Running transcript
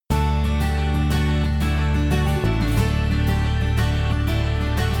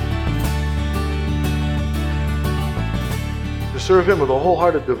serve Him with a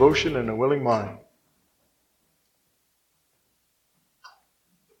wholehearted devotion and a willing mind.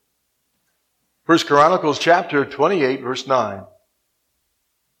 First Chronicles chapter 28, verse 9.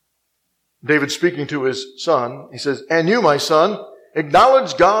 David speaking to his son, he says, "And you, my son,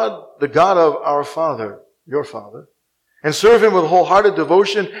 acknowledge God, the God of our father, your father, and serve Him with wholehearted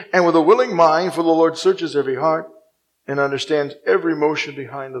devotion and with a willing mind, for the Lord searches every heart and understands every motion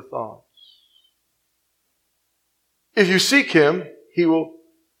behind the thoughts." If you seek Him, He will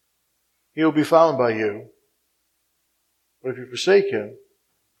be found by you. But if you forsake Him,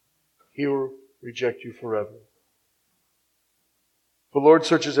 He will reject you forever. The Lord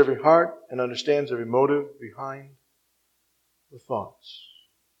searches every heart and understands every motive behind the thoughts.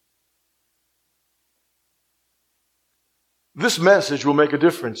 This message will make a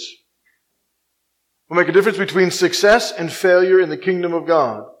difference. Will make a difference between success and failure in the kingdom of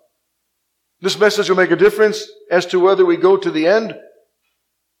God. This message will make a difference as to whether we go to the end.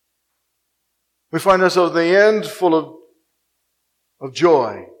 We find ourselves at the end full of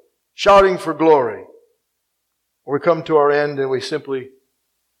joy, shouting for glory. Or we come to our end and we simply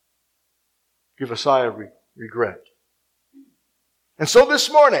give a sigh of regret. And so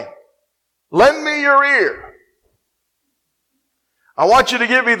this morning, lend me your ear. I want you to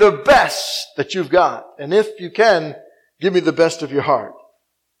give me the best that you've got. And if you can, give me the best of your heart.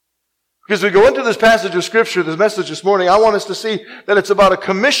 Because we go into this passage of Scripture, this message this morning, I want us to see that it's about a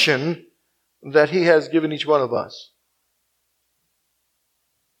commission that He has given each one of us.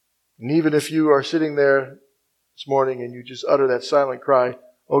 And even if you are sitting there this morning and you just utter that silent cry,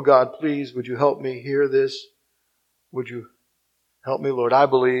 "Oh God, please, would you help me hear this? Would you help me, Lord?" I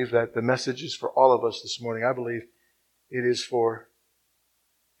believe that the message is for all of us this morning. I believe it is for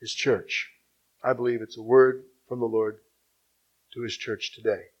His church. I believe it's a word from the Lord to His church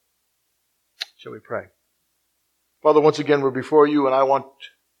today. Shall we pray? Father, once again, we're before you, and I want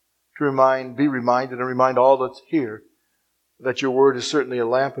to be reminded and remind all that's here that your word is certainly a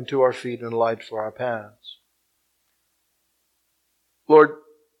lamp unto our feet and a light for our paths. Lord,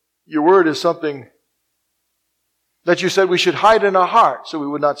 your word is something that you said we should hide in our heart so we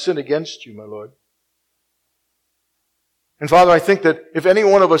would not sin against you, my Lord. And Father, I think that if any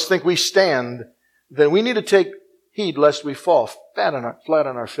one of us think we stand, then we need to take heed lest we fall flat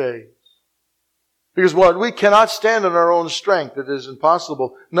on our face. Because, Lord, we cannot stand in our own strength. It is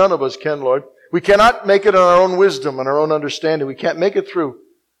impossible. None of us can, Lord. We cannot make it on our own wisdom and our own understanding. We can't make it through.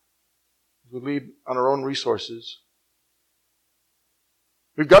 We lead on our own resources.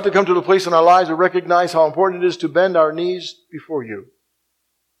 We've got to come to the place in our lives to recognize how important it is to bend our knees before you.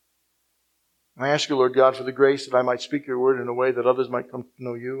 I ask you, Lord God, for the grace that I might speak your word in a way that others might come to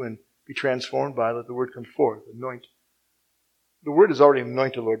know you and be transformed by it. Let the word come forth. Anoint. The word is already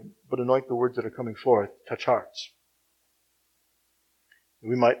anointed, Lord, but anoint the words that are coming forth. Touch hearts.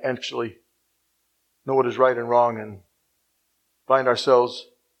 We might actually know what is right and wrong and find ourselves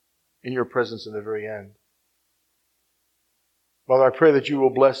in your presence in the very end. Father, I pray that you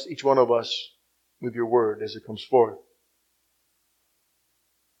will bless each one of us with your word as it comes forth.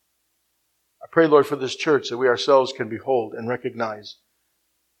 I pray, Lord, for this church that we ourselves can behold and recognize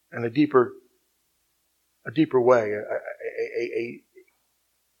in a deeper way,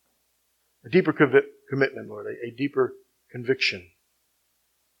 a deeper commitment, Lord, a deeper conviction.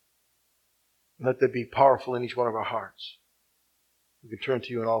 And let that be powerful in each one of our hearts. We can turn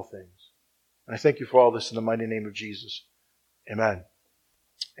to you in all things. And I thank you for all this in the mighty name of Jesus. Amen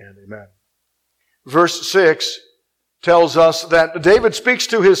and amen. Verse 6 tells us that David speaks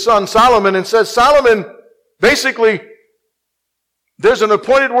to his son Solomon and says, Solomon, basically, there's an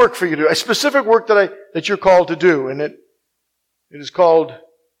appointed work for you to do, a specific work that you're called to do. And it is called,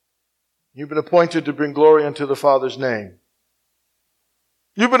 you've been appointed to bring glory unto the Father's name.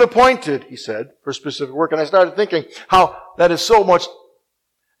 You've been appointed, he said, for specific work. And I started thinking how that is so much,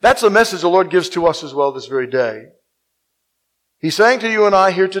 that's a message the Lord gives to us as well this very day. He's saying to you and I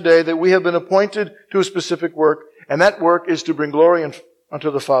here today that we have been appointed to a specific work, and that work is to bring glory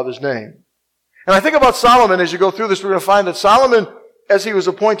unto the Father's name. And I think about Solomon as you go through this, we're going to find that Solomon, as he was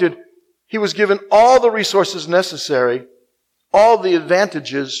appointed, he was given all the resources necessary, all the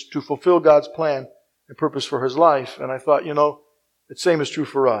advantages to fulfill God's plan and purpose for his life. And I thought, the same is true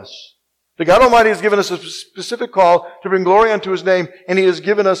for us. The God Almighty has given us a specific call to bring glory unto his name, and he has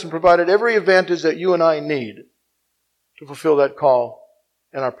given us and provided every advantage that you and I need to fulfill that call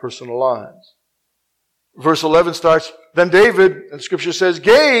in our personal lives. Verse 11 starts, Then David, and the scripture says,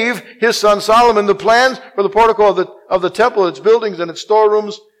 gave his son Solomon the plans for the portico of the temple, its buildings and its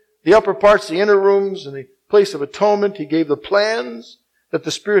storerooms, the upper parts, the inner rooms, and the place of atonement. He gave the plans that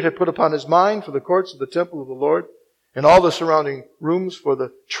the Spirit had put upon his mind for the courts of the temple of the Lord. and all the surrounding rooms for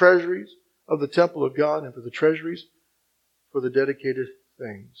the treasuries of the temple of God and for the treasuries for the dedicated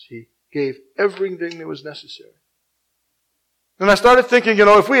things. He gave everything that was necessary. And I started thinking,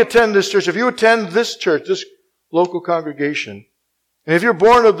 if we attend this church, if you attend this church, this local congregation, and if you're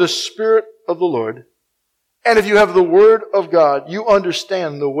born of the Spirit of the Lord, and if you have the Word of God, you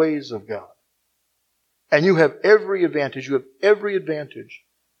understand the ways of God. And you have every advantage. You have every advantage.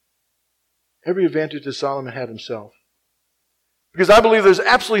 Every advantage that Solomon had himself. Because I believe there's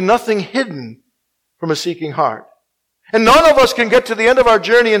absolutely nothing hidden from a seeking heart. And none of us can get to the end of our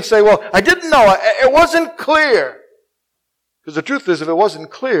journey and say, well, I didn't know. It wasn't clear. Because the truth is, if it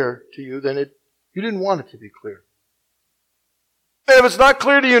wasn't clear to you, then you didn't want it to be clear. And if it's not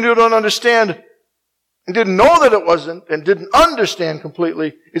clear to you and you don't understand, and didn't know that it wasn't, and didn't understand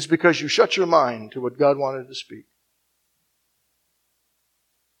completely, it's because you shut your mind to what God wanted to speak.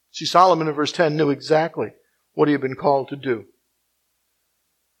 See, Solomon in verse 10 knew exactly what he had been called to do.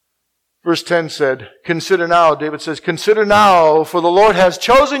 Verse 10 said, consider now, David says, consider now, for the Lord has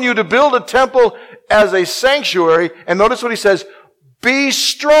chosen you to build a temple as a sanctuary. And notice what he says, be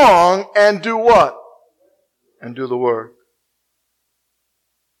strong and do what? And do the work.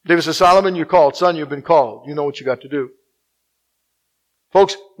 David says, Solomon, you're called. Son, you've been called. You know what you got to do.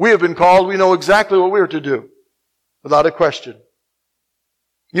 Folks, we have been called. We know exactly what we are to do. Without a question.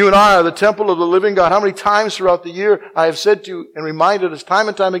 You and I are the temple of the living God. How many times throughout the year I have said to you and reminded us time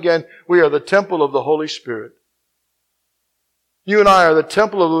and time again, we are the temple of the Holy Spirit. You and I are the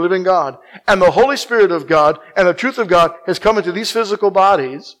temple of the living God. And the Holy Spirit of God and the truth of God has come into these physical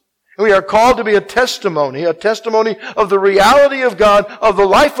bodies. And we are called to be a testimony of the reality of God, of the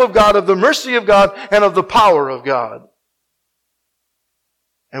life of God, of the mercy of God, and of the power of God.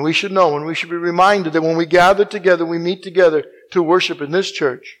 And we should know and we should be reminded that when we gather together, we meet together to worship in this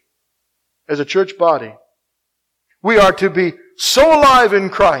church, as a church body, we are to be so alive in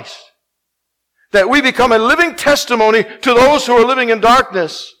Christ that we become a living testimony to those who are living in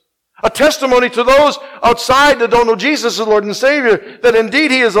darkness. A testimony to those outside that don't know Jesus as Lord and Savior, that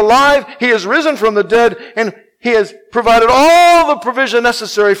indeed He is alive, He is risen from the dead, and He has provided all the provision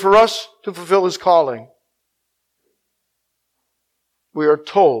necessary for us to fulfill His calling. We are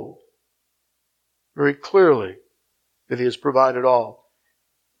told very clearly that He has provided all.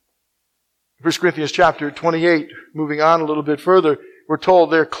 1 Corinthians chapter 28, moving on a little bit further, we're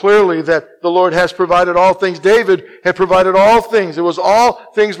told there clearly that the Lord has provided all things. David had provided all things. It was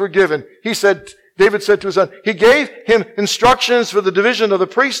all things were given. David said to his son, he gave him instructions for the division of the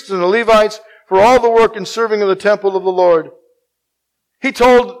priests and the Levites for all the work and serving in the temple of the Lord. He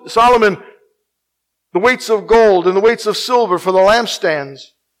told Solomon the weights of gold and the weights of silver for the lampstands,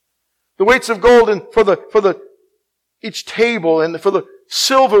 the weights of gold and for each table and for the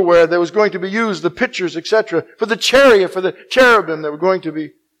silverware that was going to be used, the pitchers, etc., for the chariot, for the cherubim that were going to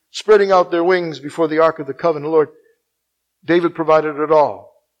be spreading out their wings before the Ark of the Covenant. Lord, David provided it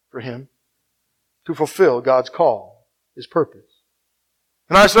all for him to fulfill God's call, His purpose.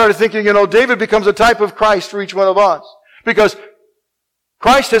 And I started thinking, David becomes a type of Christ for each one of us. Because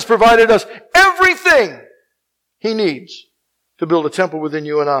Christ has provided us everything He needs to build a temple within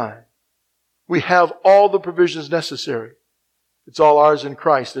you and I. We have all the provisions necessary. It's all ours in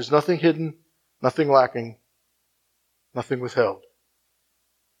Christ. There's nothing hidden, nothing lacking, nothing withheld.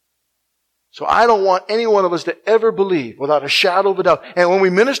 So I don't want any one of us to ever believe without a shadow of a doubt. And when we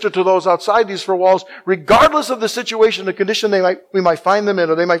minister to those outside these four walls, regardless of the situation, the condition we might find them in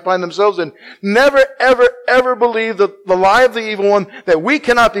or they might find themselves in, never, ever, ever believe the lie of the evil one that we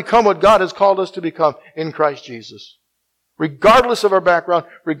cannot become what God has called us to become in Christ Jesus. Regardless of our background,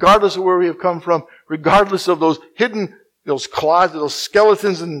 regardless of where we have come from, regardless of those hidden those closets, those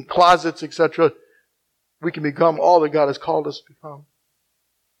skeletons in closets, etc., we can become all that God has called us to become.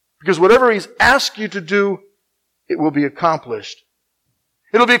 Because whatever He's asked you to do, it will be accomplished.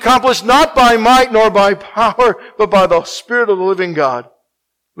 It'll be accomplished not by might nor by power, but by the Spirit of the living God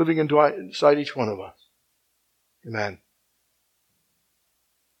living inside each one of us. Amen.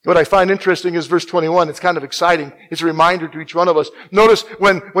 What I find interesting is verse 21. It's kind of exciting. It's a reminder to each one of us. Notice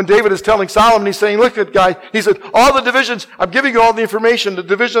when David is telling Solomon, he's saying, look at guy, he said, all the divisions, I'm giving you all the information, the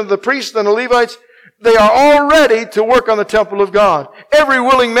division of the priests and the Levites, they are all ready to work on the temple of God. Every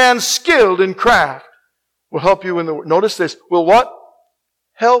willing man skilled in craft will help you in the work. Notice this, will what?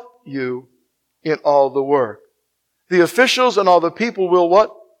 Help you in all the work. The officials and all the people will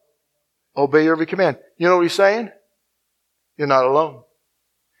what? Obey every command. You know what he's saying? You're not alone.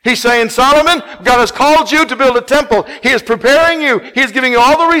 He's saying, Solomon, God has called you to build a temple. He is preparing you. He is giving you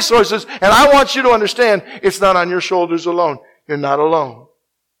all the resources. And I want you to understand, it's not on your shoulders alone. You're not alone.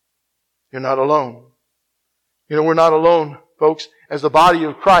 You're not alone. You know, we're not alone, folks. As the body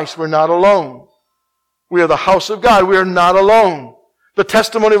of Christ, we're not alone. We are the house of God. We are not alone. The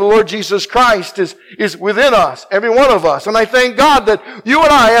testimony of the Lord Jesus Christ is within us, every one of us. And I thank God that you and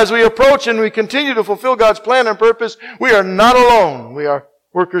I, as we approach and we continue to fulfill God's plan and purpose, we are not alone. We are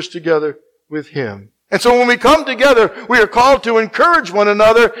workers together with Him. And so when we come together, we are called to encourage one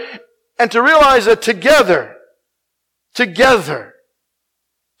another and to realize that together,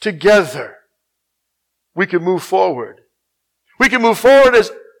 we can move forward. We can move forward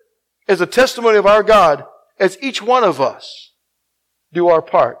as a testimony of our God, as each one of us do our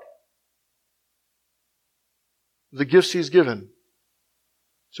part. The gifts He's given,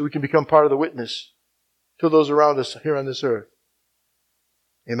 so we can become part of the witness to those around us here on this earth.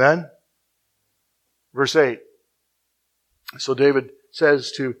 Amen? Verse 8. So David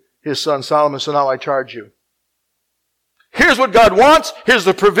says to his son Solomon, so now I charge you. Here's what God wants. Here's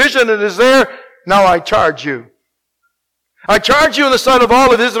the provision that is there. Now I charge you. I charge you in the sight of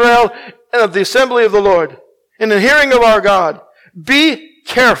all of Israel and of the assembly of the Lord, in the hearing of our God. Be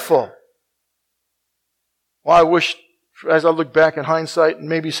careful. Well, I wish, as I look back in hindsight, and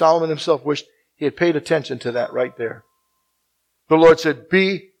maybe Solomon himself wished he had paid attention to that right there. The Lord said,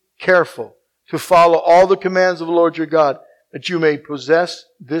 be careful to follow all the commands of the Lord your God, that you may possess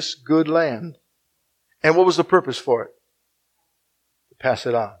this good land. And what was the purpose for it? To pass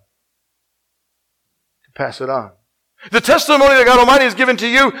it on. To pass it on. The testimony that God Almighty has given to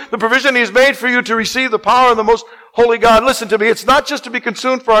you, the provision He's made for you to receive the power of the most holy God. Listen to me. It's not just to be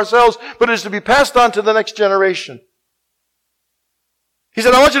consumed for ourselves, but it is to be passed on to the next generation. He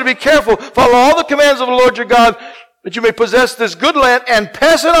said, I want you to be careful. Follow all the commands of the Lord your God, that you may possess this good land and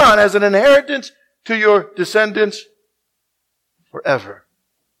pass it on as an inheritance to your descendants forever.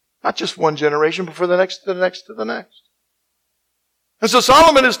 Not just one generation, but for the next, to the next, to the next. And so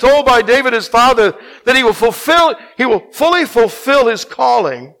Solomon is told by David, his father, that he will fully fulfill his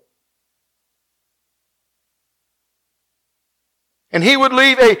calling. And he would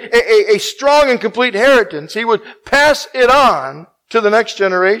leave a strong and complete inheritance. He would pass it on to the next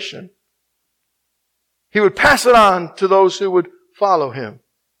generation. He would pass it on to those who would follow him.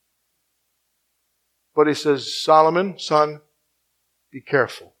 But he says, Solomon, son, be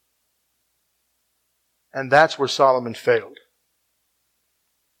careful. And that's where Solomon failed.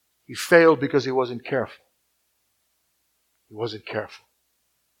 He failed because he wasn't careful. He wasn't careful.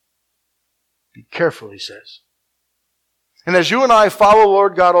 Be careful, he says. And as you and I follow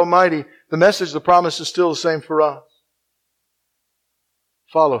Lord God Almighty, the message, the promise is still the same for us.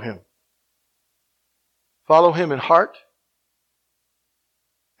 Follow Him. Follow Him in heart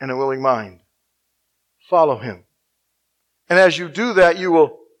and a willing mind. Follow Him. And as you do that, you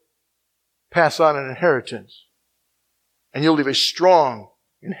will pass on an inheritance. And you'll leave a strong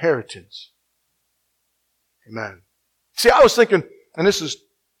inheritance. Amen. See, I was thinking, and this is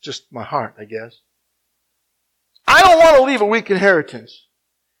just my heart, I guess. I don't want to leave a weak inheritance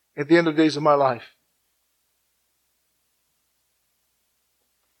at the end of the days of my life.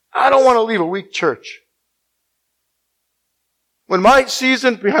 I don't want to leave a weak church. When my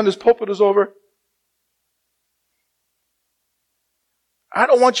season behind this pulpit is over, I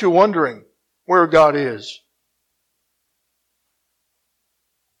don't want you wondering where God is.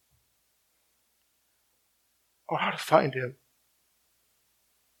 Or how to find Him.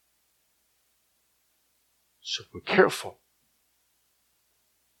 So we're careful.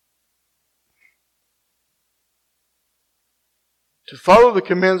 To follow the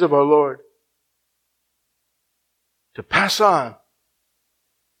commands of our Lord. To pass on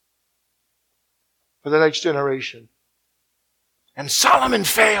for the next generation. And Solomon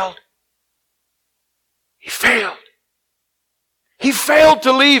failed. He failed. He failed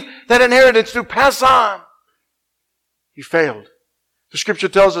to leave that inheritance to pass on. He failed. The scripture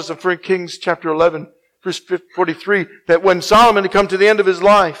tells us in 1 Kings chapter 11, verse 43, that when Solomon had come to the end of his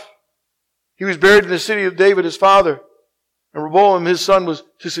life, he was buried in the city of David, his father, and Rehoboam, his son, was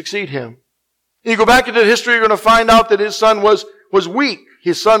to succeed him. And you go back into the history, you're going to find out that his son was weak.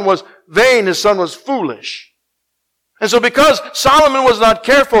 His son was vain. His son was foolish. And so because Solomon was not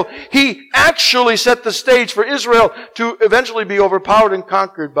careful, he actually set the stage for Israel to eventually be overpowered and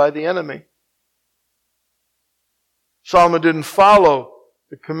conquered by the enemy. Solomon didn't follow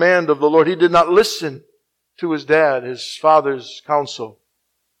the command of the Lord. He did not listen to his dad, his father's counsel,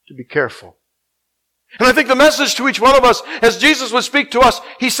 to be careful. And I think the message to each one of us, as Jesus would speak to us,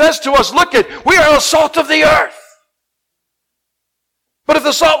 He says to us, look it, we are the salt of the earth. But if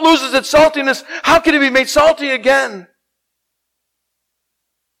the salt loses its saltiness, how can it be made salty again?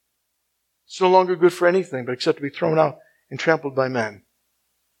 It's no longer good for anything but except to be thrown out and trampled by men.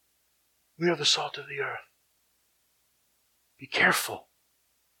 We are the salt of the earth. Be careful.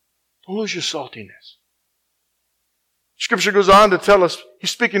 Don't lose your saltiness. Scripture goes on to tell us,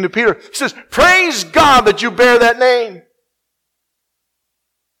 he's speaking to Peter, he says, praise God that you bear that name. It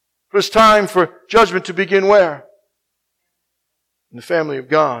was time for judgment to begin where? In the family of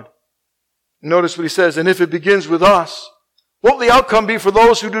God. Notice what he says, and if it begins with us, what will the outcome be for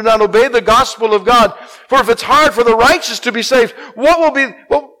those who do not obey the gospel of God? For if it's hard for the righteous to be saved, what will be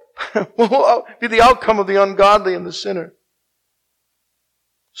the outcome of the ungodly and the sinner?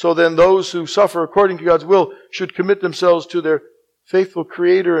 So then those who suffer according to God's will should commit themselves to their faithful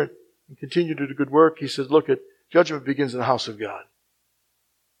Creator and continue to do good work. He says, look, judgment begins in the house of God.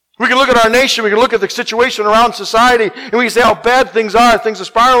 We can look at our nation, we can look at the situation around society, and we can say how bad things are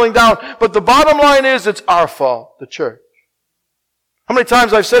spiraling down. But the bottom line is, it's our fault, the church. How many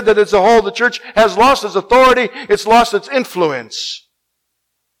times I've said that as a whole, the church has lost its authority, it's lost its influence,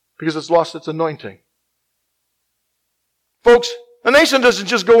 because it's lost its anointing. Folks, a nation doesn't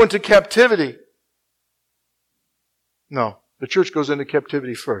just go into captivity. No, the church goes into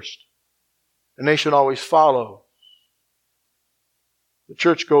captivity first. The nation always follows. The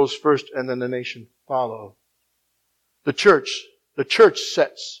church goes first and then the nation follows. The church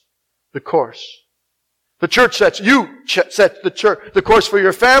sets the course. The church set the course for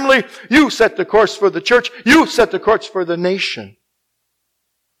your family. You set the course for the church. You set the course for the nation.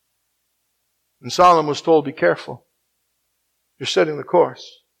 And Solomon was told, be careful. You're setting the course.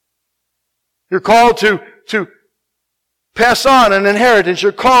 You're called to pass on an inheritance.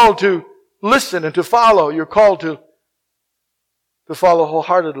 You're called to listen and to follow. You're called to follow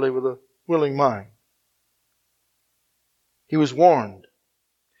wholeheartedly with a willing mind. He was warned.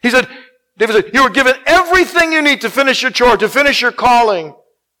 David said, you were given everything you need to finish your chore, to finish your calling.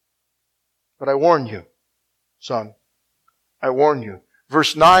 But I warn you, son. I warn you.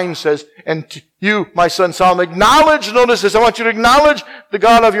 Verse 9 says, and to you, my son Solomon, notice this, I want you to acknowledge the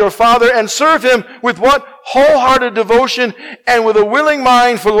God of your father and serve Him with what? Wholehearted devotion and with a willing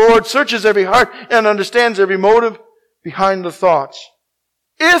mind, for the Lord searches every heart and understands every motive behind the thoughts.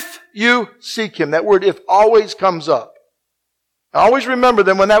 If you seek Him, that word if always comes up. Always remember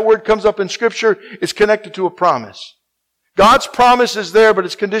that when that word comes up in Scripture, it's connected to a promise. God's promise is there, but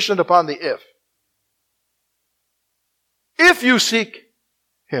it's conditioned upon the if. If you seek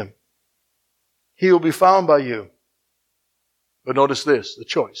Him, He will be found by you. But notice this, the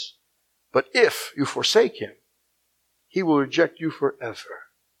choice. But if you forsake Him, He will reject you forever.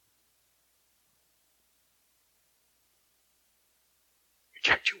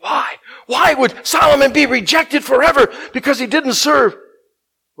 Reject you. Why? Why would Solomon be rejected forever? Because he didn't serve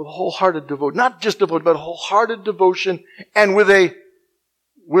with a wholehearted devotion. Not just devotion, but a wholehearted devotion and with a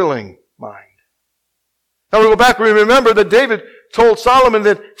willing mind. Now we go back and we remember that David told Solomon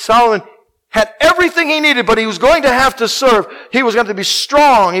that Solomon had everything he needed, but he was going to have to serve. He was going to be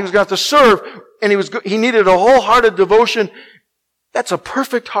strong. He was going to have to serve. And he needed a wholehearted devotion. That's a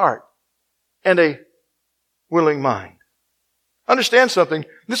perfect heart and a willing mind. Understand something.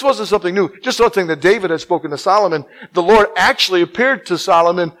 This wasn't something new. Just something that David had spoken to Solomon. The Lord actually appeared to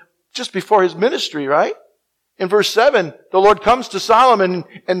Solomon just before his ministry, right? In verse 7, the Lord comes to Solomon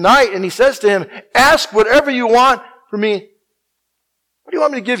at night and He says to him, ask whatever you want from me. What do you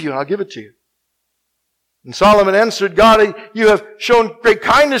want me to give you? And I'll give it to you. And Solomon answered, God, you have shown great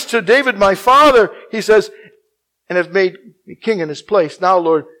kindness to David, my father, he says, and have made me king in his place. Now,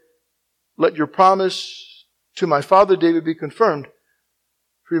 Lord, let your promise to my father David be confirmed.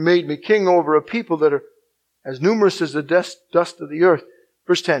 For you made me king over a people that are as numerous as the dust of the earth.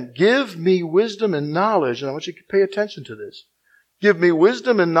 Verse 10, give me wisdom and knowledge. And I want you to pay attention to this. Give me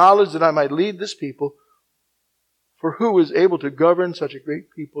wisdom and knowledge that I might lead this people. For who is able to govern such a great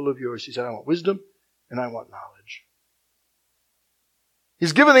people of yours? He said, I want wisdom and I want knowledge.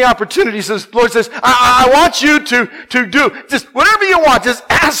 He's given the opportunity. He says, the Lord says, I want you to do just whatever you want. Just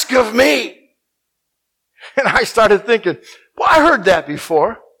ask of me. And I started thinking, well, I heard that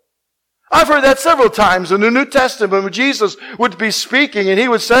before. I've heard that several times in the New Testament when Jesus would be speaking and He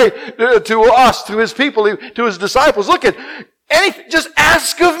would say to us, to His people, to His disciples, look at anything, just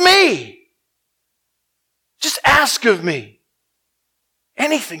ask of me. Just ask of me.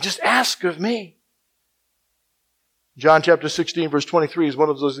 Anything, just ask of me. John chapter 16 verse 23 is one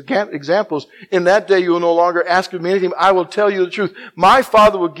of those examples. In that day you will no longer ask of me anything. I will tell you the truth. My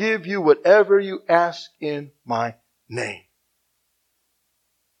Father will give you whatever you ask in my name.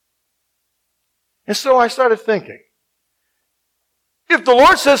 And so I started thinking, if the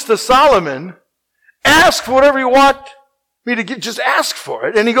Lord says to Solomon, ask for whatever you want me to give, just ask for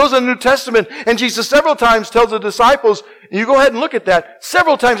it. And He goes in the New Testament and Jesus several times tells the disciples, and you go ahead and look at that,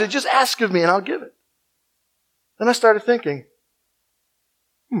 several times, just ask of me and I'll give it. Then I started thinking,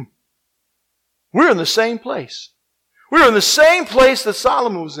 We're in the same place. We're in the same place that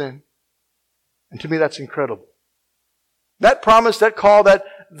Solomon was in. And to me, that's incredible. That promise, that call, that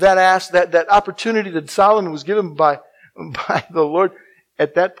ask, that opportunity that Solomon was given by the Lord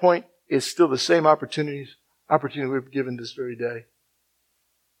at that point is still the same opportunity we're given this very day.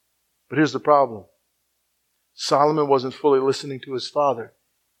 But here's the problem. Solomon wasn't fully listening to his father.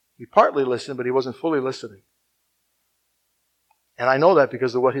 He partly listened, but he wasn't fully listening. And I know that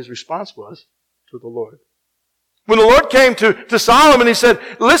because of what his response was to the Lord. When the Lord came to Solomon, he said,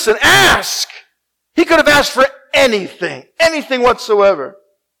 listen, ask. He could have asked for anything whatsoever.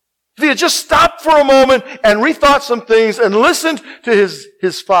 If he had just stopped for a moment and rethought some things and listened to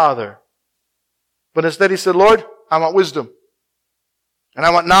his father. But instead he said, Lord, I want wisdom. And I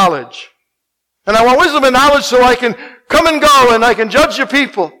want knowledge. And I want wisdom and knowledge so I can come and go and I can judge your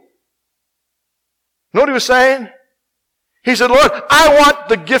people. You know what he was saying? He said, Lord, I want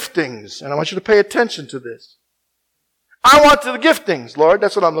the giftings. And I want you to pay attention to this. I want the giftings, Lord.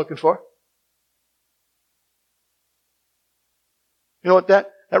 That's what I'm looking for. You know what that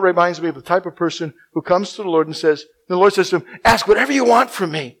reminds me of the type of person who comes to the Lord and says, the Lord says to him, ask whatever you want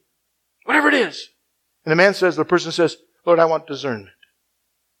from me. Whatever it is. And the person says, Lord, I want discernment.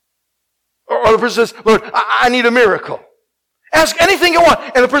 Or the person says, Lord, I need a miracle. Ask anything you want.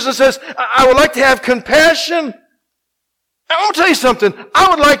 And the person says, I would like to have compassion. I want to tell you something. I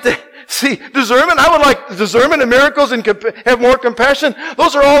would like to see discernment. I would like discernment and miracles and have more compassion.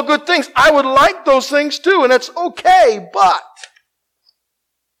 Those are all good things. I would like those things too, and that's okay, but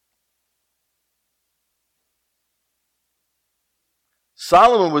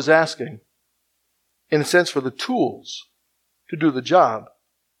Solomon was asking, in a sense, for the tools to do the job,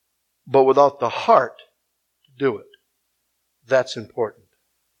 but without the heart to do it. That's important.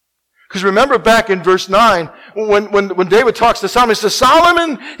 Because remember back in verse 9, when David talks to Solomon, he says,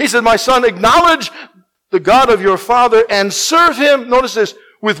 Solomon, he said, my son, acknowledge the God of your father and serve him, notice this,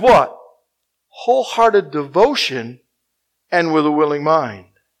 with what? Wholehearted devotion and with a willing mind.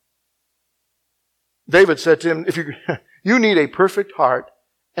 David said to him, you need a perfect heart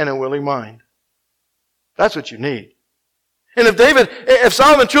and a willing mind. That's what you need. And if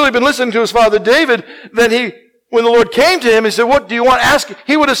Solomon truly been listening to his father David, then when the Lord came to him, he said, what do you want? Ask.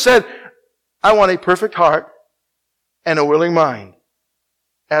 He would have said, I want a perfect heart and a willing mind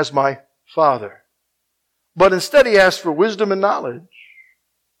as my father. But instead he asked for wisdom and knowledge.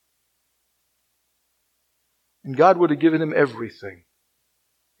 And God would have given him everything.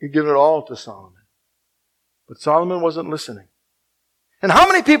 He'd given it all to Solomon. But Solomon wasn't listening. And how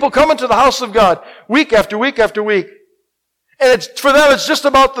many people come into the house of God week after week after week? And for them, it's just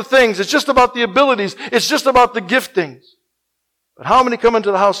about the things. It's just about the abilities. It's just about the giftings. But how many come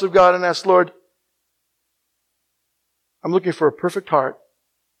into the house of God and ask, Lord, I'm looking for a perfect heart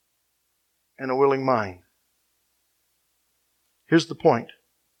and a willing mind. Here's the point.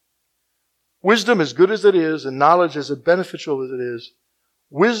 Wisdom, as good as it is, and knowledge, as beneficial as it is,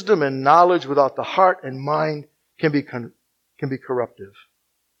 wisdom and knowledge without the heart and mind can be corruptive.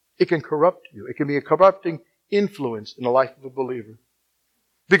 It can corrupt you. It can be a corrupting influence in the life of a believer.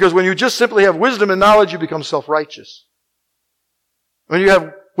 Because when you just simply have wisdom and knowledge, you become self-righteous. When you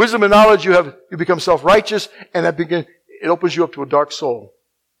have wisdom and knowledge, you become self-righteous, and it opens you up to a dark soul.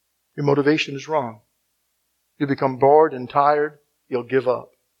 Your motivation is wrong. You become bored and tired. You'll give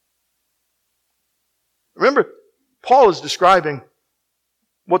up. Remember, Paul is describing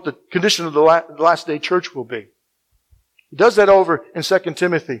what the condition of the last day church will be. He does that over in 2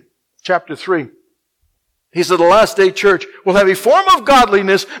 Timothy chapter 3. He said the last day church will have a form of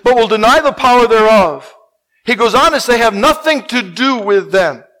godliness, but will deny the power thereof. He goes on to say, have nothing to do with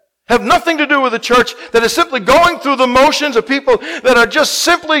them. Have nothing to do with a church that is simply going through the motions of people that are just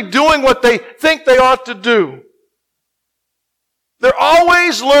simply doing what they think they ought to do. They're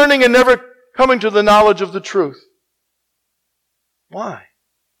always learning and never coming to the knowledge of the truth. Why?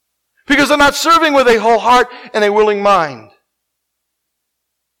 Because they're not serving with a whole heart and a willing mind.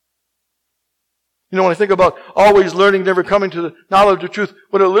 You know, when I think about always learning, never coming to the knowledge of the truth,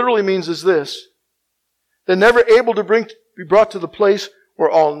 what it literally means is this. They're never able to be brought to the place where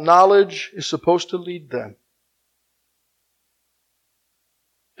all knowledge is supposed to lead them.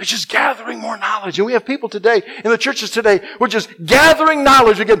 They're just gathering more knowledge. And we have people today, in the churches today, we're just gathering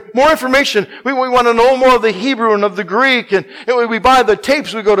knowledge. We get more information. We want to know more of the Hebrew and of the Greek. And we buy the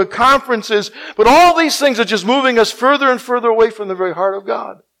tapes. We go to conferences. But all these things are just moving us further and further away from the very heart of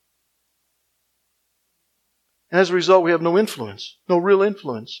God. And as a result, we have no influence, no real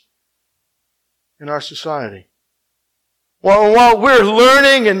influence in our society. While we're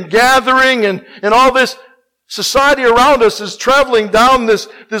learning and gathering and all this, society around us is traveling down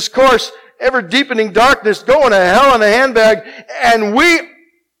this course, ever deepening darkness going to hell in a handbag, and we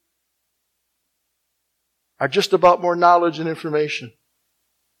are just about more knowledge and information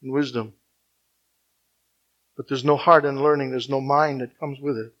and wisdom. But there's no heart in learning. There's no mind that comes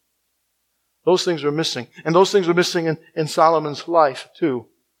with it. Those things are missing. And those things were missing in Solomon's life too.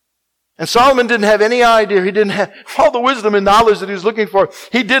 And Solomon didn't have any idea. He didn't have all the wisdom and knowledge that he was looking for.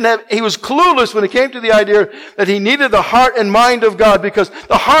 He was clueless when it came to the idea that he needed the heart and mind of God, because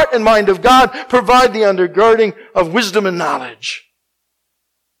the heart and mind of God provide the undergirding of wisdom and knowledge.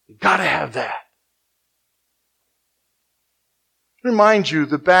 You've got to have that. Remind you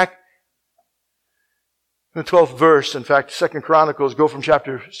that back in the 12th verse, in fact, 2 Chronicles, go from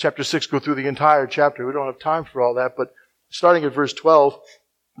chapter 6, go through the entire chapter. We don't have time for all that, but starting at verse 12,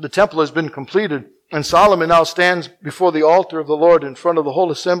 the temple has been completed, and Solomon now stands before the altar of the Lord in front of the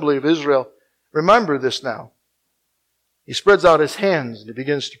whole assembly of Israel. Remember this now. He spreads out his hands and he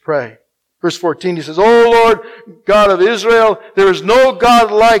begins to pray. Verse 14, he says, O Lord, God of Israel, there is no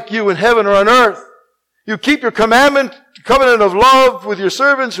God like you in heaven or on earth. You keep your covenant of love with your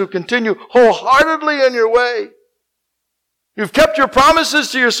servants who continue wholeheartedly in your way. You've kept your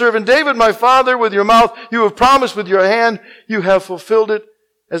promises to your servant David, my father, with your mouth. You have promised with your hand. You have fulfilled it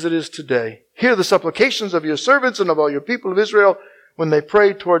as it is today. Hear the supplications of your servants and of all your people of Israel when they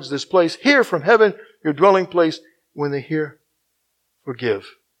pray towards this place. Hear from heaven, your dwelling place, when they hear, forgive.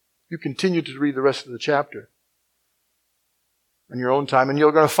 You continue to read the rest of the chapter in your own time, and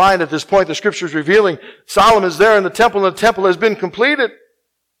you're going to find at this point the Scripture is revealing Solomon is there in the temple, and the temple has been completed.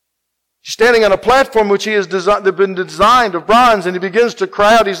 He's standing on a platform which he has been designed of bronze, and he begins to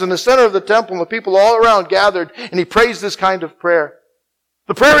cry out. He's in the center of the temple, and the people all around gathered, and he prays this kind of prayer.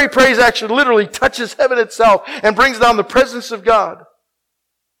 The prayer he prays actually literally touches heaven itself and brings down the presence of God.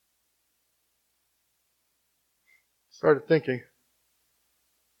 Started thinking,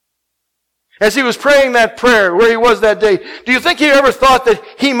 as he was praying that prayer, where he was that day, do you think he ever thought that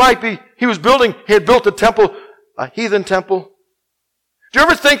he had built a temple, a heathen temple? Do you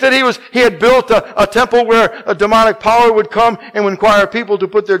ever think that he had built a temple where a demonic power would come and would require people to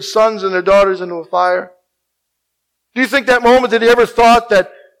put their sons and their daughters into a fire? Do you think that moment that he ever thought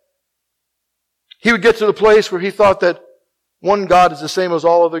that he would get to the place where he thought that one God is the same as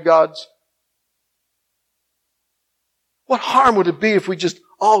all other gods? What harm would it be if we just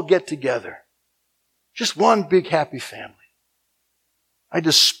all get together? Just one big happy family. I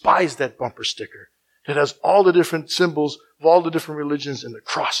despise that bumper sticker that has all the different symbols of all the different religions, and the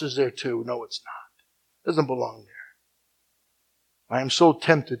cross is there too. No, it's not. It doesn't belong there. I am so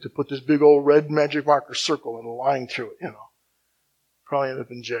tempted to put this big old red magic marker circle and a line through it, Probably end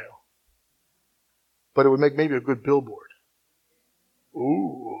up in jail. But it would make maybe a good billboard.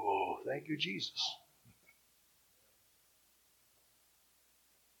 Ooh, thank you, Jesus.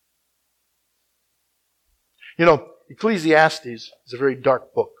 Ecclesiastes is a very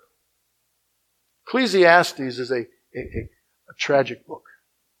dark book. Ecclesiastes is a tragic book.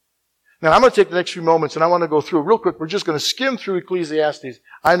 Now, I'm going to take the next few moments and I want to go through real quick. We're just going to skim through Ecclesiastes.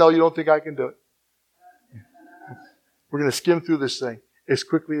 I know you don't think I can do it. We're going to skim through this thing as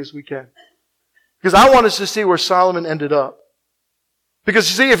quickly as we can. Because I want us to see where Solomon ended up. Because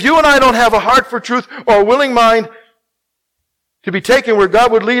you see, if you and I don't have a heart for truth or a willing mind to be taken where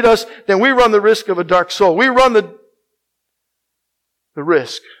God would lead us, then we run the risk of a dark soul. We run the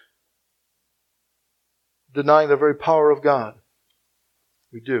risk of denying the very power of God.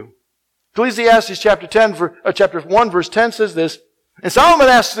 We do. Ecclesiastes chapter 1, verse 10 says this, and Solomon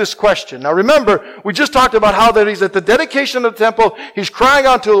asks this question. Now remember, we just talked about how that he's at the dedication of the temple. He's crying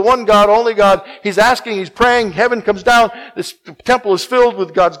out to the one God, only God. He's asking, he's praying, heaven comes down. This temple is filled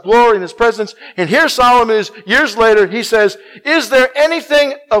with God's glory and His presence. And here Solomon is, years later, he says, is there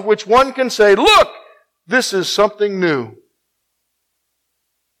anything of which one can say, look, this is something new?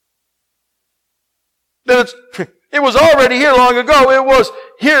 It was already here long ago. It was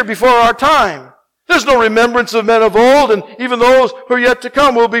here before our time. There's no remembrance of men of old, and even those who are yet to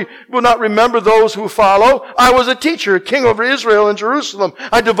come will not remember those who follow. I was a teacher, a king over Israel and Jerusalem.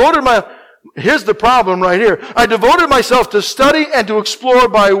 Here's the problem right here. I devoted myself to study and to explore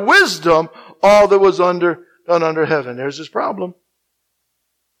by wisdom all that was done under heaven. There's his problem.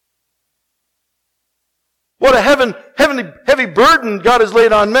 What a heavy burden God has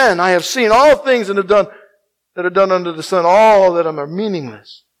laid on men. I have seen all things that are done under the sun, all that are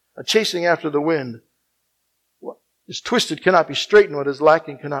meaningless, are chasing after the wind. What is twisted cannot be straightened. What is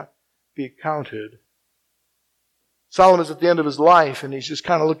lacking cannot be counted. Solomon's at the end of his life, and he's just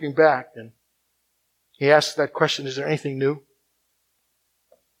kind of looking back, and he asks that question, is there anything new?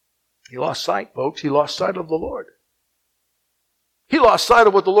 He lost sight, folks. He lost sight of the Lord. He lost sight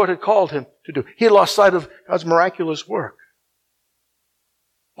of what the Lord had called him to do. He lost sight of God's miraculous work.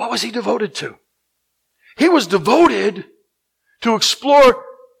 What was he devoted to? He was devoted to explore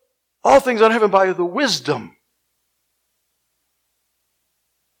all things on heaven by the wisdom.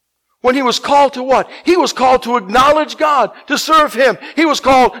 When he was called to what? He was called to acknowledge God, to serve Him. He was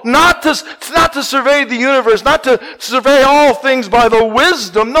called not to survey the universe, not to survey all things by the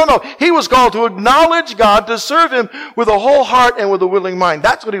wisdom. No. He was called to acknowledge God, to serve Him with a whole heart and with a willing mind.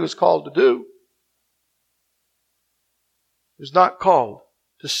 That's what he was called to do. He was not called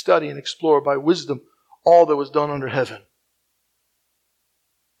to study and explore by wisdom all that was done under heaven.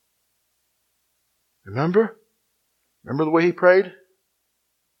 Remember? Remember the way he prayed?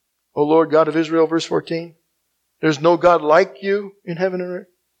 O Lord God of Israel, verse 14. There's no God like you in heaven and earth,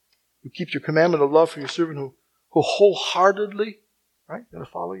 who keeps your commandment of love for your servant, who wholeheartedly, right, going to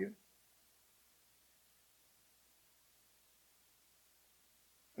follow you.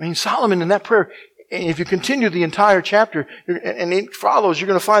 I mean, Solomon in that prayer, if you continue the entire chapter and it follows, you're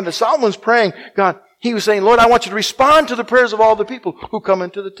going to find that Solomon's praying, God, he was saying, Lord, I want you to respond to the prayers of all the people who come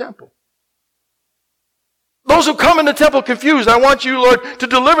into the temple. Those who come in the temple confused, I want you, Lord, to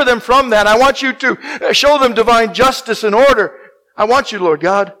deliver them from that. I want you to show them divine justice and order. I want you, Lord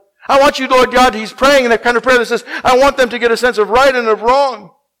God. I want you, Lord God, he's praying in that kind of prayer that says, I want them to get a sense of right and of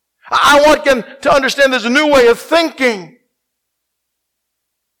wrong. I want them to understand there's a new way of thinking.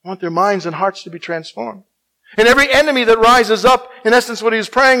 I want their minds and hearts to be transformed. And every enemy that rises up, in essence what he's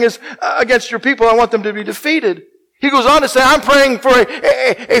praying is against your people, I want them to be defeated. He goes on to say, I'm praying for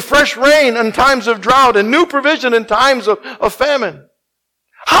a fresh rain in times of drought and new provision in times of famine.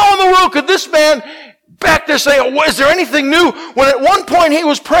 How in the world could this man back there say, oh, is there anything new? When at one point he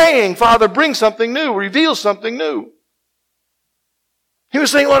was praying, Father, bring something new, reveal something new. He was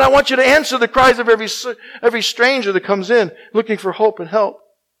saying, Lord, I want you to answer the cries of every stranger that comes in looking for hope and help.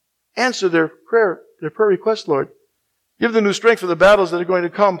 Answer their prayer request, Lord. Give them new strength for the battles that are going to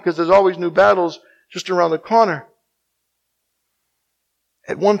come, because there's always new battles just around the corner.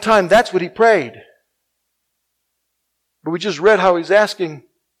 At one time, that's what he prayed. But we just read how he's asking,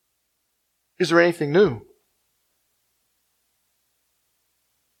 is there anything new?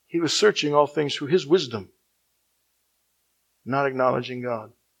 He was searching all things through his wisdom, not acknowledging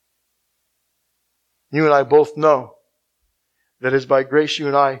God. You and I both know that as by grace you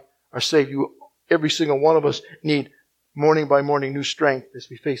and I are saved, every single one of us need morning by morning new strength as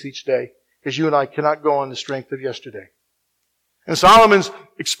we face each day, because you and I cannot go on the strength of yesterday. And Solomon's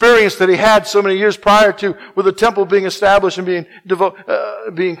experience that he had so many years prior to, with the temple being established and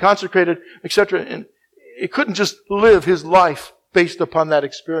being consecrated, etc., and he couldn't just live his life based upon that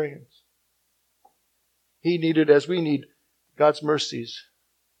experience. He needed, as we need, God's mercies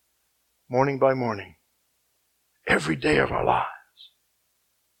morning by morning, every day of our lives.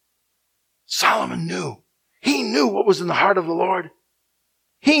 Solomon knew. He knew what was in the heart of the Lord.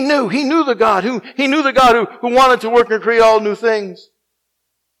 He knew the God who wanted to work and create all new things.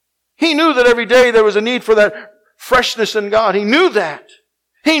 He knew that every day there was a need for that freshness in God. He knew that.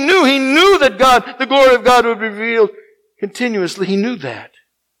 He knew that God, the glory of God would be revealed continuously. He knew that.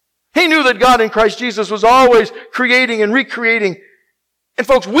 He knew that God in Christ Jesus was always creating and recreating. And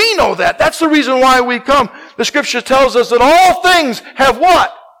folks, we know that. That's the reason why we come. The Scripture tells us that all things have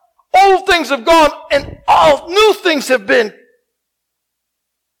what? Old things have gone and all new things have been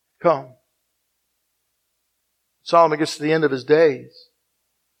come. Solomon gets to the end of his days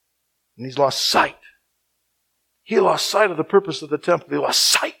and he's lost sight. He lost sight of the purpose of the temple. He lost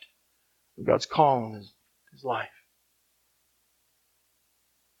sight of God's call in his life.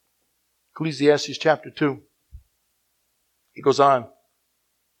 Ecclesiastes chapter 2. He goes on.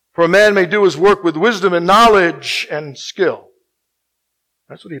 For a man may do his work with wisdom and knowledge and skill.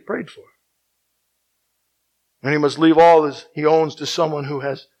 That's what he prayed for. And he must leave all that he owns to someone who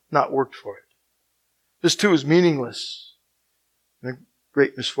has not worked for it. This too is meaningless and a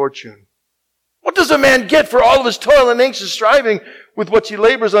great misfortune. What does a man get for all of his toil and anxious striving with which he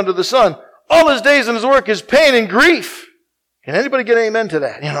labors under the sun? All his days and his work is pain and grief. Can anybody get amen to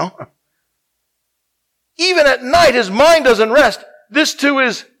that, Even at night his mind doesn't rest. This too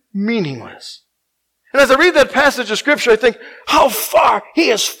is meaningless. And as I read that passage of Scripture, I think how far he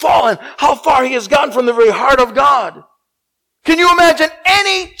has fallen, how far he has gotten from the very heart of God. Can you imagine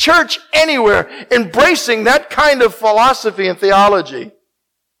any church anywhere embracing that kind of philosophy and theology?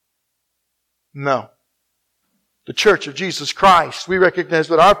 No. The Church of Jesus Christ, we recognize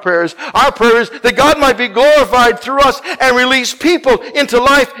what our prayer is that God might be glorified through us and release people into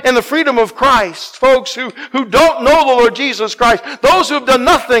life and the freedom of Christ. Folks who don't know the Lord Jesus Christ, those who have done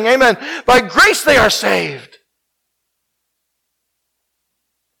nothing, amen, by grace they are saved.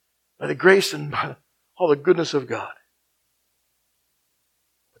 by the grace and by all the goodness of God.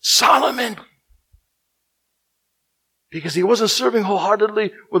 But Solomon, because he wasn't serving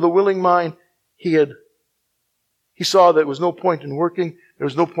wholeheartedly with a willing mind, he saw that there was no point in working, there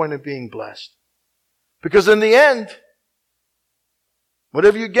was no point in being blessed. Because in the end,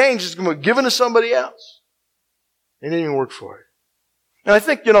 whatever you gain is going to be given to somebody else. They didn't even work for it. And I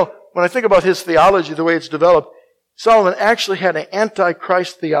think, when I think about his theology, the way it's developed, Solomon actually had an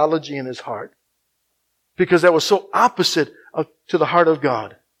anti-Christ theology in his heart. Because that was so opposite to the heart of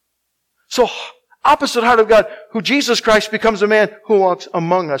God. So opposite heart of God, who Jesus Christ becomes a man who walks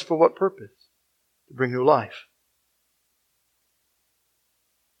among us. For what purpose? To bring new life.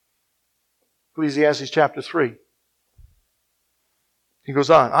 Ecclesiastes chapter 3. He goes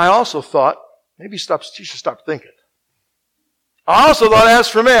on. I also thought, maybe he should stop thinking. I also thought, as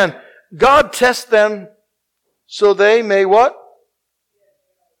for man, God tests them so they may what?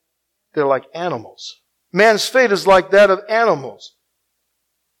 They're like animals. Man's fate is like that of animals.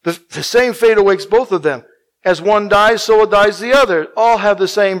 The same fate awaits both of them. As one dies, so dies the other. All have the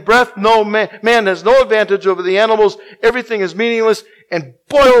same breath. No man has no advantage over the animals. Everything is meaningless. And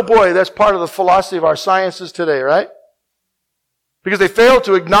boy, oh boy, that's part of the philosophy of our sciences today, right? Because they fail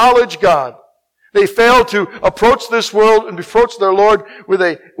to acknowledge God. They fail to approach this world and approach their Lord with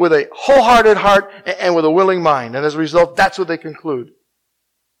a wholehearted heart and with a willing mind. And as a result, that's what they conclude.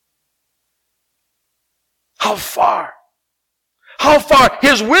 How far? How far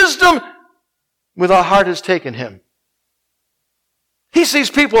his wisdom with our heart has taken him. He sees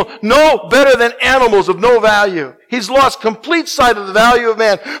people no better than animals of no value. He's lost complete sight of the value of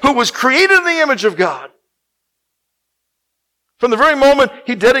man, who was created in the image of God. From the very moment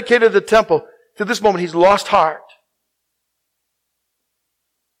he dedicated the temple, to this moment he's lost heart.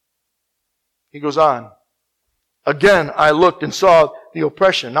 He goes on. Again, I looked and saw the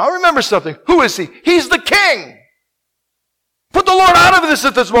oppression. Now remember something. Who is he? He's the king. Put the Lord out of this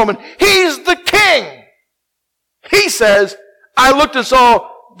at this moment. He's the king. He says, I looked and saw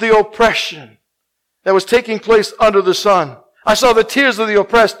the oppression that was taking place under the sun. I saw the tears of the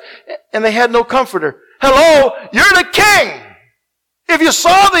oppressed, and they had no comforter. Hello, you're the king. If you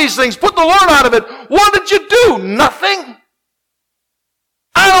saw these things, put the Lord out of it. What did you do? Nothing.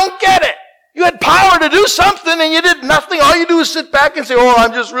 I don't get it. You had power to do something and you did nothing. All you do is sit back and say, oh,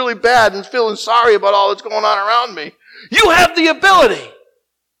 I'm just really bad and feeling sorry about all that's going on around me. You have the ability,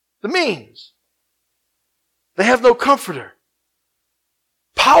 the means. They have no comforter.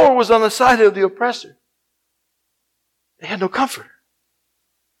 Power was on the side of the oppressor. They had no comforter.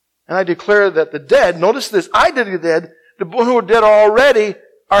 And I declare that the dead, notice this, I did the dead, the one who are dead already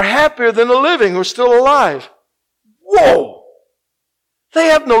are happier than the living who are still alive. Whoa! They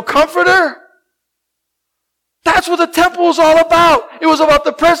have no comforter? That's what the temple was all about. It was about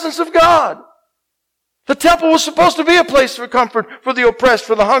the presence of God. The temple was supposed to be a place for comfort for the oppressed,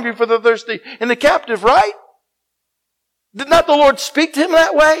 for the hungry, for the thirsty, and the captive, right? Did not the Lord speak to him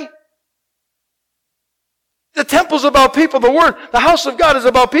that way? The temple's about people. The house of God is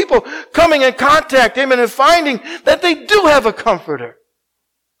about people coming in contact, amen, and finding that they do have a comforter.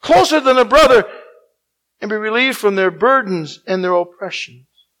 Closer than a brother, and be relieved from their burdens and their oppressions.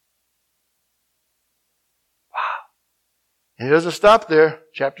 Wow. And he doesn't stop there.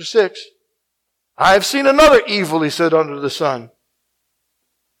 Chapter 6. I have seen another evil, he said, under the sun.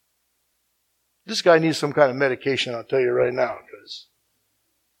 This guy needs some kind of medication, I'll tell you right now, because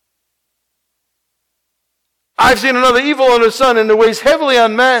I've seen another evil under the sun, and it weighs heavily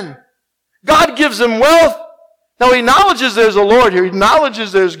on men. God gives them wealth. Now he acknowledges there's a Lord here. He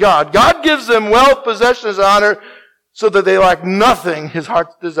acknowledges there's God. God gives them wealth, possessions, honor, so that they lack nothing his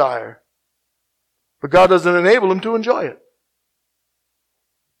heart's desire. But God doesn't enable them to enjoy it.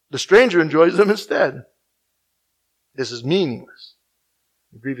 The stranger enjoys them instead. This is meaningless,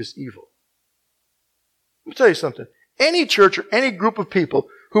 grievous evil. Let me tell you something. Any church or any group of people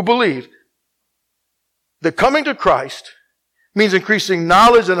who believe that coming to Christ means increasing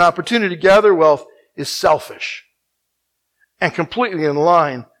knowledge and opportunity to gather wealth is selfish and completely in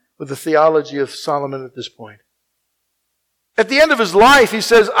line with the theology of Solomon at this point. At the end of his life, he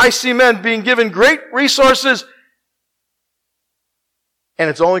says, I see men being given great resources, and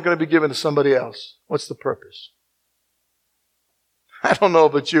it's only going to be given to somebody else. What's the purpose? I don't know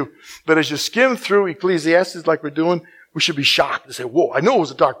about you, but as you skim through Ecclesiastes like we're doing, we should be shocked and say, whoa, I know it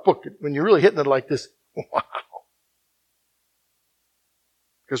was a dark book. When you're really hitting it like this, wow.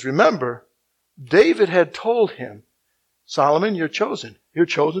 Because remember, David had told him, Solomon, you're chosen. You're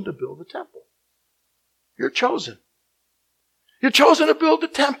chosen to build the temple. You're chosen. You're chosen to build the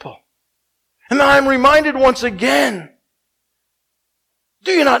temple. And now I'm reminded once again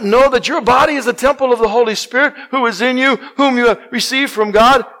Do you not know that your body is the temple of the Holy Spirit who is in you, whom you have received from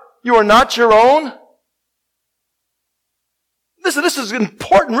God? You are not your own. Listen, this is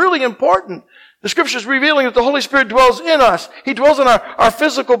important, really important. The Scripture is revealing that the Holy Spirit dwells in us. He dwells in our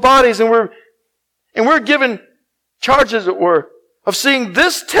physical bodies, and we're given charge, as it were, of seeing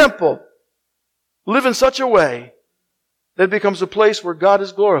this temple live in such a way that it becomes a place where God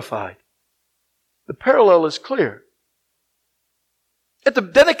is glorified. The parallel is clear. At the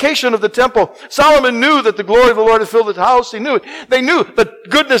dedication of the temple, Solomon knew that the glory of the Lord had filled the house. He knew it. They knew the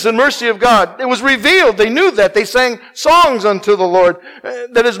goodness and mercy of God. It was revealed. They knew that. They sang songs unto the Lord,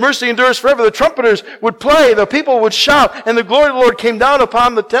 that His mercy endures forever. The trumpeters would play. The people would shout, and the glory of the Lord came down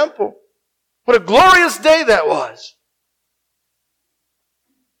upon the temple. What a glorious day that was.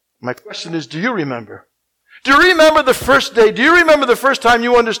 My question is, do you remember? Do you remember the first day? Do you remember the first time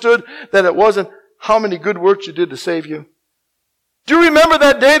you understood that it wasn't how many good works you did to save you? Do you remember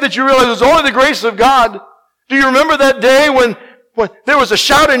that day that you realized it was only the grace of God? Do you remember that day when there was a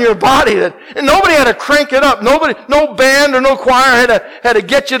shout in your body and nobody had to crank it up? No band or no choir had to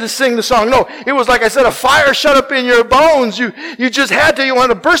get you to sing the song. No, it was like I said, a fire shut up in your bones. You just had to. You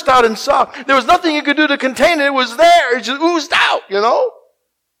wanted to burst out in song. There was nothing you could do to contain it. It was there. It just oozed out, you know?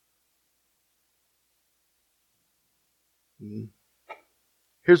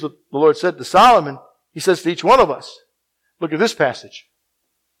 Here's what the Lord said to Solomon. He says to each one of us. Look at this passage.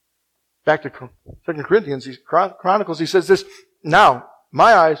 Back to 2 Corinthians, Chronicles, he says this, now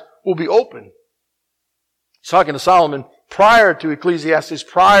my eyes will be open. He's talking to Solomon prior to Ecclesiastes,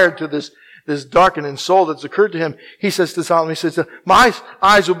 prior to this darkening soul that's occurred to him. He says to Solomon, he says, my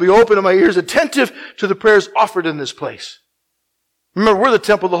eyes will be open and my ears attentive to the prayers offered in this place. Remember, we're the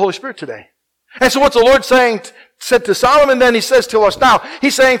temple of the Holy Spirit today. And so what's the Lord said to Solomon then? He says to us now,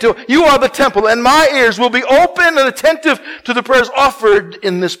 He's saying to us, you are the temple and my ears will be open and attentive to the prayers offered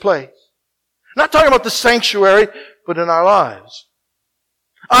in this place. Not talking about the sanctuary, but in our lives.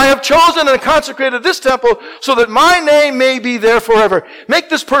 I have chosen and consecrated this temple so that my name may be there forever. Make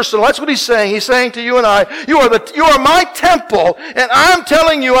this personal. That's what He's saying. He's saying to you and I, you are my temple, and I'm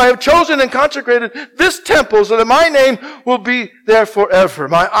telling you I have chosen and consecrated this temple so that my name will be there forever.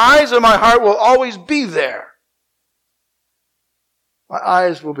 My eyes and my heart will always be there. My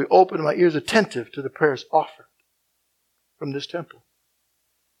eyes will be open and my ears attentive to the prayers offered from this temple.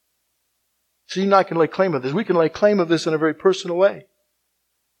 So you and I can lay claim of this. We can lay claim of this in a very personal way.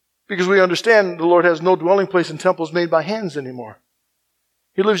 Because we understand the Lord has no dwelling place in temples made by hands anymore.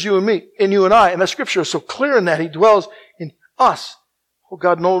 He lives you and me, in you and I. And the Scripture is so clear in that He dwells in us. Oh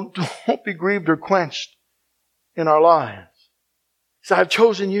God, no, don't be grieved or quenched in our lives. He said, I have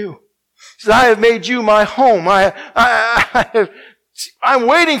chosen you. He said, I have made you my home. I'm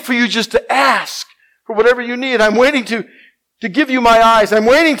waiting for you just to ask for whatever you need. I'm waiting to give you my eyes. I'm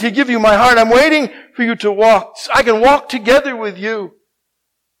waiting to give you my heart. I'm waiting for you to walk. I can walk together with you.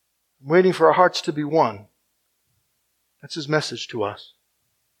 I'm waiting for our hearts to be one. That's His message to us.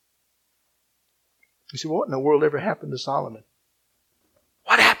 You say, well, what in the world ever happened to Solomon?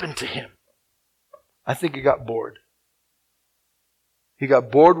 What happened to him? I think he got bored. He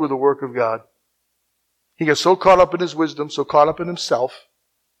got bored with the work of God. He got so caught up in his wisdom, so caught up in himself,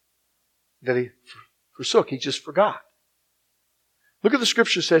 that he forsook. He just forgot. Look at the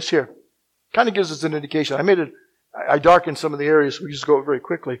Scripture says here. Kind of gives us an indication. I darkened some of the areas, so we just go very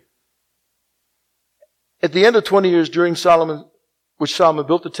quickly. At the end of 20 years during Solomon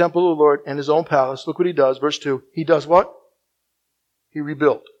built the temple of the Lord and his own palace, look what he does, verse 2. He does what? He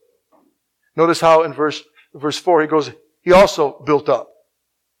rebuilt. Notice how in verse 4 he goes, he also built up.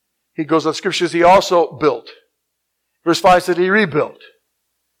 He goes, the Scripture says he also built. Verse 5 said he rebuilt.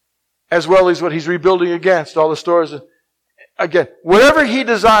 As well as what he's rebuilding against, all the stores. Again, whatever he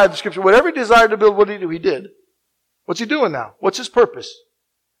desired, the Scripture, whatever he desired to build, what did he do? He did. What's he doing now? What's his purpose?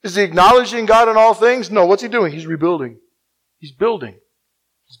 Is he acknowledging God in all things? No. What's he doing? He's rebuilding. He's building.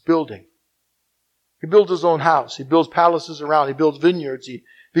 He's building. He builds his own house. He builds palaces around. He builds vineyards. He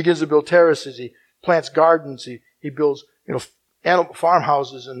begins to build terraces. He plants gardens. He builds, animal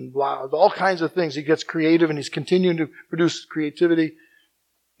farmhouses and all kinds of things. He gets creative and he's continuing to produce creativity.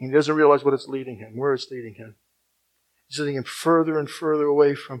 He doesn't realize what it's leading him, where it's leading him. It's leading him further and further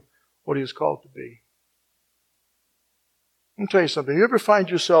away from what he was called to be. Let me tell you something. You ever find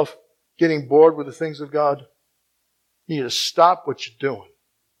yourself getting bored with the things of God? You need to stop what you're doing.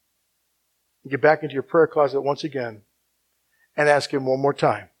 Get back into your prayer closet once again and ask Him one more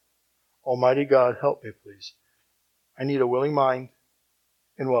time. Almighty God, help me, please. I need a willing mind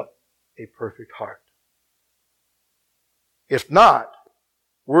and what? A perfect heart. If not,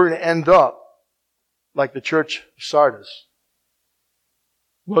 we're going to end up like the church of Sardis.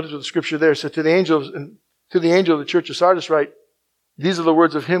 What is the scripture there? It said, to the angel of the church of Sardis write, these are the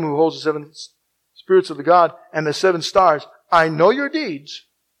words of him who holds the 7 spirits of the God and the 7 stars. I know your deeds,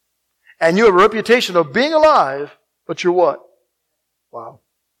 and you have a reputation of being alive, but you're what? Wow.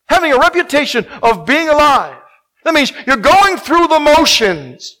 Having a reputation of being alive. That means you're going through the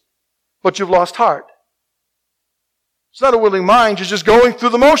motions, but you've lost heart. It's not a willing mind. You're just going through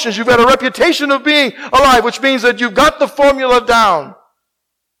the motions. You've got a reputation of being alive, which means that you've got the formula down.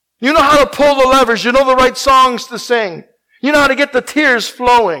 You know how to pull the levers. You know the right songs to sing. You know how to get the tears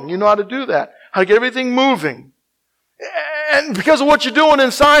flowing. You know how to do that. How to get everything moving. And because of what you're doing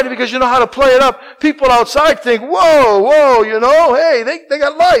inside, and because you know how to play it up, people outside think, whoa, hey, they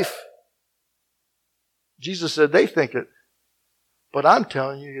got life. Jesus said they think it. But I'm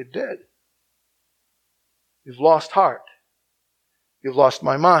telling you, you're dead. You've lost heart. You've lost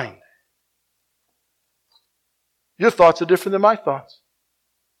my mind. Your thoughts are different than my thoughts.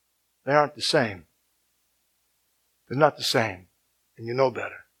 They aren't the same. They're not the same. And you know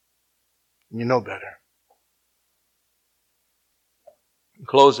better. And you know better. In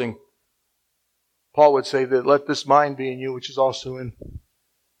closing, Paul would say that let this mind be in you, which is also in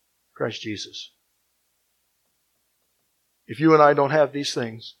Christ Jesus. If you and I don't have these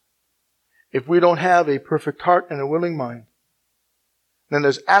things, if we don't have a perfect heart and a willing mind, then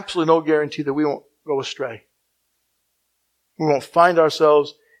there's absolutely no guarantee that we won't go astray. We won't find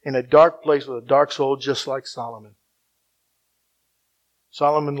ourselves in a dark place with a dark soul just like Solomon.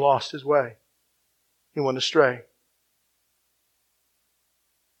 Solomon lost his way. He went astray.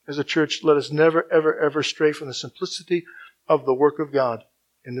 As a church, let us never, ever, ever stray from the simplicity of the work of God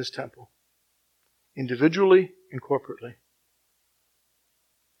in this temple. Individually and corporately.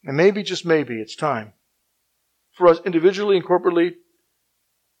 And maybe, just maybe, it's time for us individually and corporately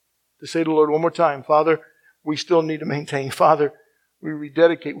to say to the Lord one more time, Father, we still need to maintain. Father, we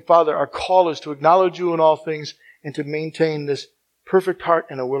rededicate. Father, our call is to acknowledge you in all things and to maintain this perfect heart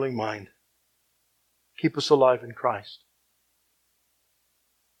and a willing mind. Keep us alive in Christ.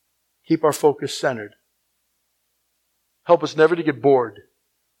 Keep our focus centered. Help us never to get bored.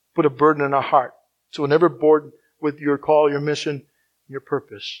 Put a burden in our heart. So we're never bored with your call, your mission, your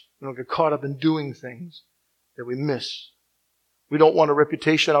purpose. We don't get caught up in doing things that we miss. We don't want a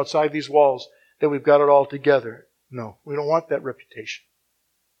reputation outside these walls that we've got it all together. No, we don't want that reputation.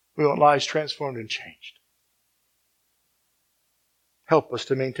 We want lives transformed and changed. Help us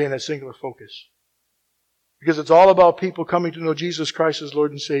to maintain that singular focus. Because it's all about people coming to know Jesus Christ as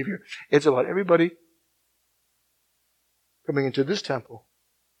Lord and Savior. It's about everybody coming into this temple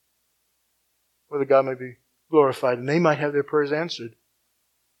where the God may be glorified and they might have their prayers answered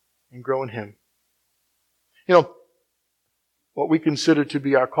and grow in Him. You know, what we consider to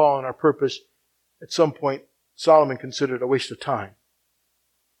be our call and our purpose, at some point Solomon considered a waste of time.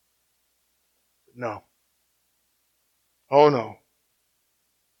 No. Oh no.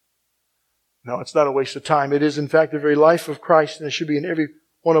 No, it's not a waste of time. It is, in fact, the very life of Christ, and it should be in every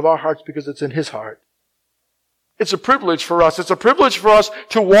one of our hearts because it's in His heart. It's a privilege for us. It's a privilege for us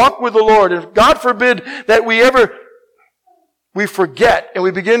to walk with the Lord. And God forbid that we forget and we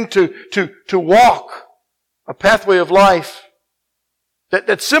begin to walk a pathway of life,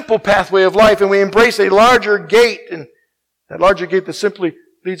 that simple pathway of life, and we embrace a larger gate, and that larger gate that simply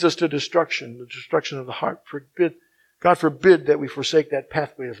leads us to destruction, the destruction of the heart. God forbid that we forsake that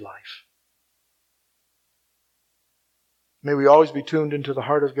pathway of life. May we always be tuned into the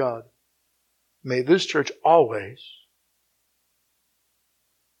heart of God. May this church always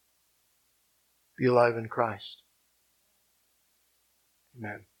be alive in Christ.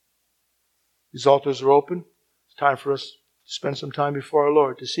 Amen. These altars are open. It's time for us to spend some time before our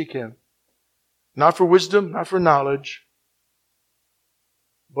Lord to seek Him. Not for wisdom, not for knowledge,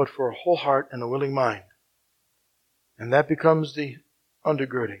 but for a whole heart and a willing mind. And that becomes the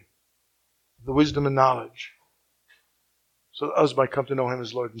undergirding, the wisdom and knowledge, so that others might come to know Him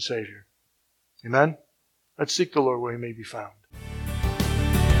as Lord and Savior. Amen? Let's seek the Lord where He may be found.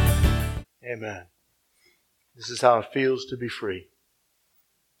 Amen. This is how it feels to be free.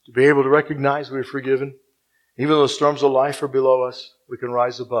 To be able to recognize we're forgiven. Even though the storms of life are below us, we can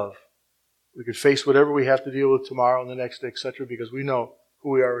rise above. We can face whatever we have to deal with tomorrow and the next day, etc., because we know who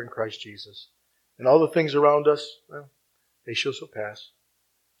we are in Christ Jesus. And all the things around us, well, they shall pass.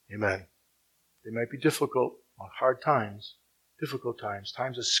 Amen. They might be difficult, hard times, difficult times,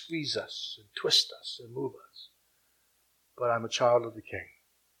 times that squeeze us and twist us and move us. But I'm a child of the King.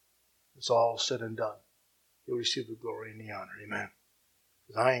 It's all said and done. He'll receive the glory and the honor. Amen.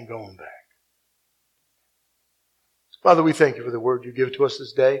 Because I ain't going back. Father, we thank you for the word you give to us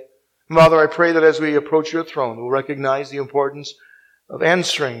this day. Father, I pray that as we approach your throne, we'll recognize the importance of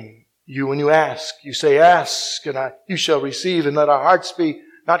answering you when you ask. You say, ask, and you shall receive. And let our hearts be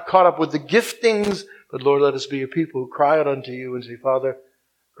not caught up with the giftings, but Lord, let us be a people who cry out unto you and say, Father,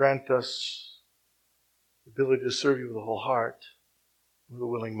 grant us the ability to serve you with a whole heart, with a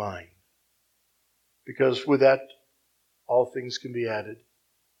willing mind. Because with that, all things can be added,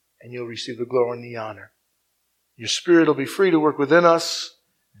 and you'll receive the glory and the honor. Your Spirit will be free to work within us,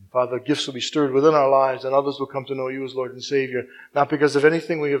 and Father, gifts will be stirred within our lives, and others will come to know you as Lord and Savior, not because of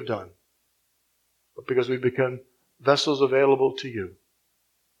anything we have done, but because we've become vessels available to you.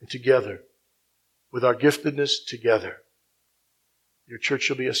 And together, with our giftedness together, your church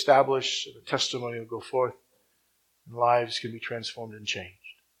shall be established, and the testimony will go forth, and lives can be transformed and changed.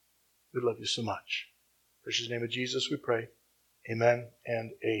 We love you so much. In the precious name of Jesus we pray. Amen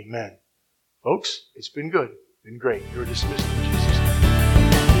and amen. Folks, it's been good. Been great. You're dismissed in Jesus' name.